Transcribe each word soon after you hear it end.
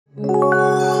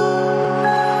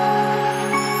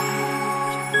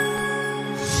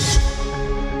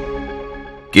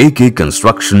के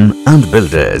construction and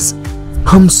builders.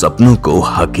 हम सपनों को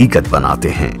हकीकत बनाते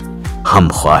हैं, हम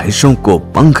ख्वाहिशों को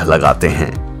पंख लगाते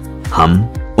हैं, हम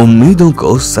उम्मीदों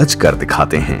को सच कर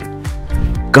दिखाते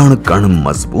हैं। कण कण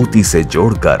मजबूती से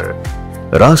जोड़कर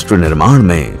राष्ट्र निर्माण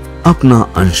में अपना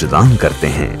अंशदान करते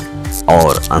हैं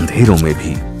और अंधेरों में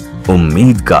भी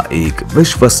उम्मीद का एक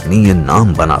विश्वसनीय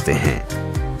नाम बनाते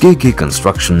हैं। के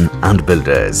कंस्ट्रक्शन एंड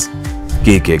बिल्डर्स।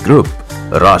 के ग्रुप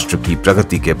राष्ट्र की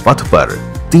प्रगति के पथ पर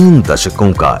 3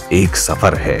 दशकों का एक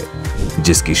सफर है,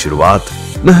 जिसकी शुरुआत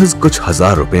महज कुछ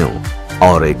हजार रुपयों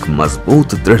और एक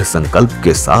मजबूत दृढ़ संकल्प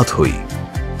के साथ हुई।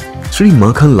 श्री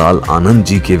माखनलाल आनंद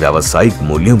जी के व्यावसायिक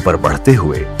मूल्यों पर बढ़ते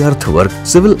हुए अर्थ work,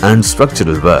 civil and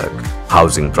structural work,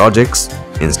 housing projects,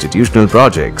 institutional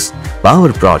projects,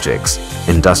 power projects,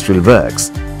 industrial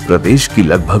works, प्रदेश की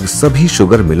लगभग सभी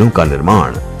शुगर मिलों का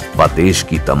निर्माण व देश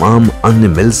की तमाम अन्य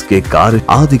मिल्स के कार्य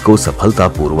आदि को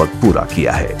सफलतापूर्वक पूरा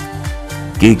किया है।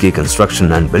 के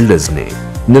कंस्ट्रक्शन एंड बिल्डर्स ने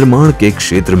निर्माण के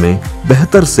क्षेत्र में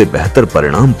बेहतर से बेहतर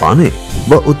परिणाम पाने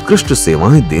व उत्कृष्ट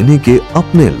सेवाएं देने के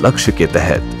अपने लक्ष्य के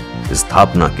तहत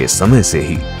स्थापना के समय से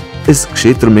ही इस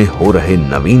क्षेत्र में हो रहे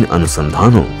नवीन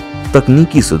अनुसंधानों,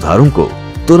 तकनीकी सुधारों को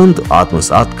तुरंत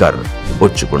आत्मसात कर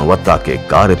उच्च गुणवत्ता के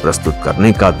कार्य प्रस्तुत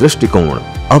करने का दृष्टिकोण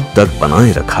अब तक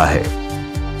बनाए रखा है।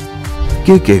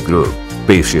 के ग्रुप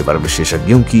पेशेवर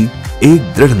विशेषज्ञों की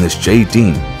एक दृढ़ निश्चयी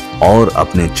टीम और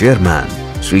अपने चेयरमैन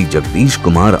श्री जगदीश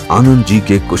कुमार आनंद जी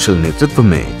के कुशल नेतृत्व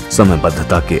में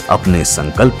समयबद्धता के अपने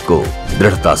संकल्प को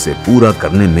दृढ़ता से पूरा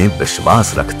करने में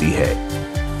विश्वास रखती है।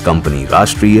 कंपनी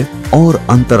राष्ट्रीय और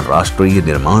अंतर्राष्ट्रीय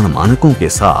निर्माण मानकों के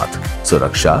साथ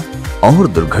सुरक्षा और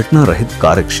दुर्घटना रहित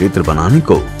कार्य क्षेत्र बनाने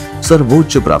को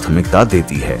सर्वोच्च प्राथमिकता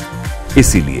देती है।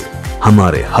 इसीलिए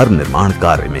हमारे हर निर्माण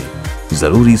कार्य में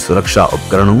जरूरी सुरक्षा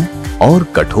उपकरणों और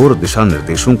कठोर दिशा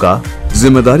निर्देशों का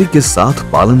जिम्मेदारी के साथ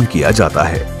पालन किया जाता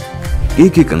है।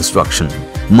 के कंस्ट्रक्शन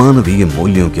मानवीय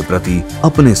मूल्यों के प्रति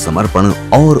अपने समर्पण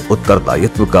और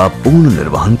उत्तरदायित्व का पूर्ण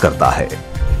निर्वहन करता है।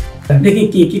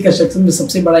 देखिए, के कंस्ट्रक्शन में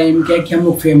सबसे बड़ा एम क्या है कि हम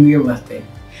लोग फैमिली में रहते हैं,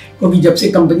 क्योंकि जब से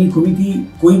कंपनी खुली थी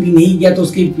कोई भी नहीं गया तो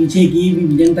उसके पीछे की भी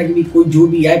विजन था कि कोई जो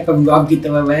भी आए परिवार की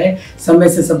तरह रहे, समय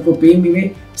से सबको प्रेम मिले,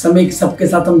 समय सबके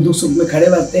साथ हम दुख सुख में खड़े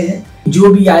रहते हैं।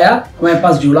 जो भी आया हमारे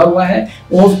पास जुड़ा हुआ है,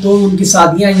 और तो उनकी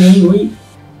शादियां यहीं हुई,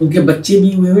 उनके बच्चे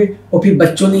भी हुए और फिर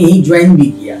बच्चों ने यहीं ज्वाइन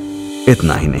भी किया।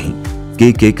 इतना ही नहीं,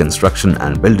 के कंस्ट्रक्शन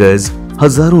एंड बिल्डर्स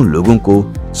हजारों लोगों को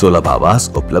सुलभ आवास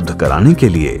उपलब्ध कराने के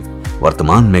लिए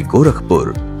वर्तमान में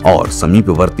गोरखपुर और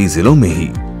समीपवर्ती जिलों में ही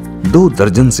 2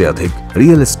 दर्जन से अधिक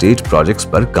रियल एस्टेट प्रोजेक्ट्स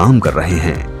पर काम कर रहे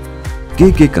हैं।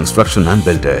 के कंस्ट्रक्शन एंड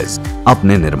बिल्डर्स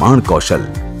अपने निर्माण कौशल,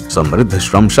 समृद्ध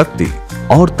श्रम शक्ति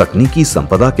और तकनीकी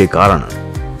संपदा के कारण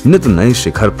नित नए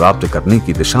शिखर प्राप्त करने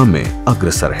की दिशा में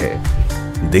अग्रसर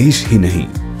है। देश ही नहीं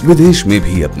विदेश में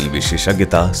भी अपनी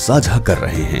विशेषज्ञता साझा कर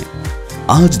रहे हैं।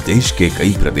 आज देश के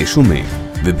कई प्रदेशों में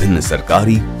विभिन्न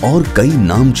सरकारी और कई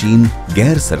नामचीन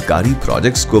गैर सरकारी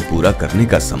प्रोजेक्ट्स को पूरा करने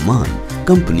का सम्मान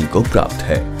कंपनी को प्राप्त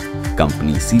है।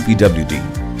 Company CPWD,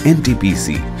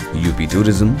 NTPC, UP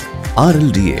tourism,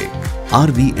 RLDA,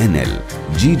 RVNL,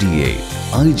 GDA,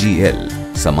 IGL,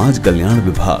 समाज कल्याण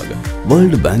विभाग,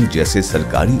 वर्ल्ड बैंक जैसे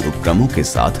सरकारी उपक्रमों के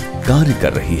साथ कार्य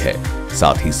कर रही है।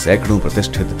 साथ ही सैकड़ों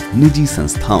प्रतिष्ठित निजी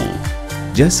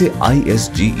संस्थाओं जैसे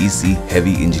ISGEC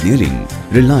heavy engineering,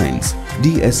 Reliance,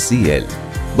 DSCL,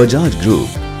 Bajaj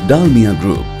group, Dalmia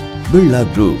group, Birla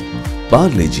group,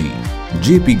 Parle G,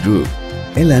 JP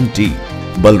group, L&T,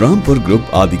 Balrampur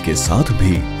group आदि के साथ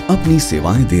भी अपनी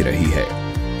सेवाएं दे रही है।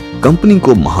 कंपनी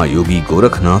को महायोगी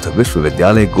गोरखनाथ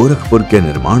विश्वविद्यालय गोरखपुर के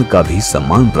निर्माण का भी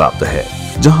सम्मान प्राप्त है,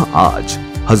 जहां आज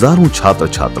हजारों छात्र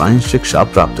छात्राएं शिक्षा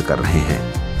प्राप्त कर रहे हैं।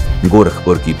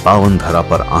 गोरखपुर की पावन धरा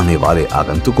पर आने वाले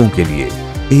आगंतुकों के लिए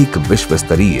एक विश्व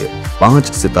स्तरीय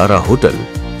 5 सितारा होटल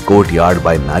कोर्टयार्ड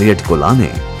बाय मैरियट को लाने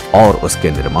और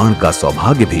उसके निर्माण का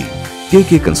सौभाग्य भी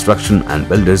के कंस्ट्रक्शन एंड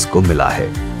बिल्डर्स को मिला है।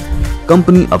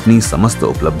 कंपनी अपनी समस्त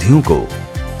उपलब्धियों को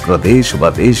प्रदेश व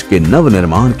देश के नव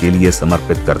निर्माण के लिए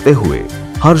समर्पित करते हुए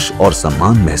हर्ष और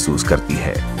सम्मान महसूस करती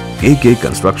है। के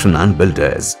कंस्ट्रक्शन एंड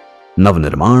बिल्डर्स नव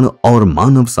निर्माण और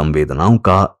मानव संवेदनाओं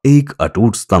का एक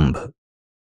अटूट स्तंभ।